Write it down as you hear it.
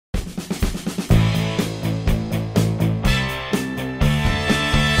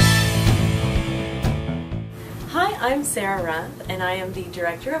I'm Sarah Rath, and I am the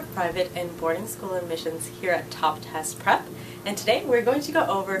Director of Private and Boarding School Admissions here at Top Test Prep. And today we're going to go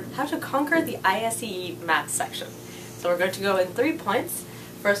over how to conquer the ISEE math section. So we're going to go in 3 points.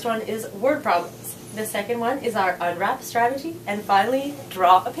 First one is word problems. The second one is our unwrap strategy. And finally,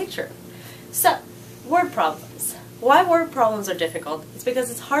 draw a picture. So, word problems. Why word problems are difficult is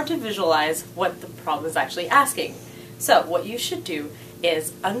because it's hard to visualize what the problem is actually asking. So what you should do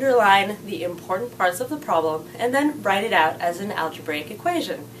is underline the important parts of the problem and then write it out as an algebraic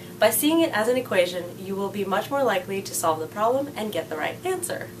equation. By seeing it as an equation, you will be much more likely to solve the problem and get the right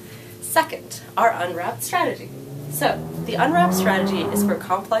answer. Second, our unwrap strategy. So, the unwrap strategy is for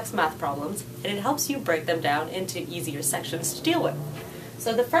complex math problems, and it helps you break them down into easier sections to deal with.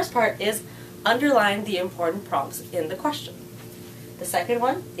 So the first part is underline the important prompts in the question. The second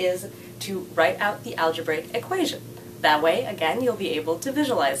one is to write out the algebraic equation. That way, again, you'll be able to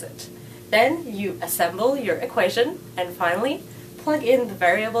visualize it. Then you assemble your equation, and finally, plug in the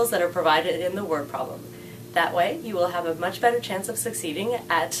variables that are provided in the word problem. That way, you will have a much better chance of succeeding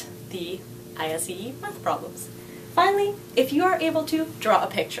at the ISEE math problems. Finally, if you are able to, draw a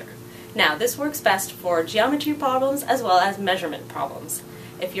picture. Now, this works best for geometry problems as well as measurement problems.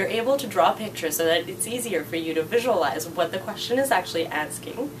 If you're able to draw a picture so that it's easier for you to visualize what the question is actually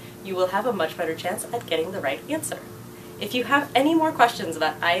asking, you will have a much better chance at getting the right answer. If you have any more questions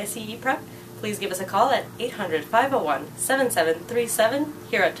about ISEE Prep, please give us a call at 800-501-7737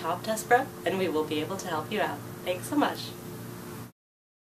 here at Top Test Prep, and we will be able to help you out. Thanks so much.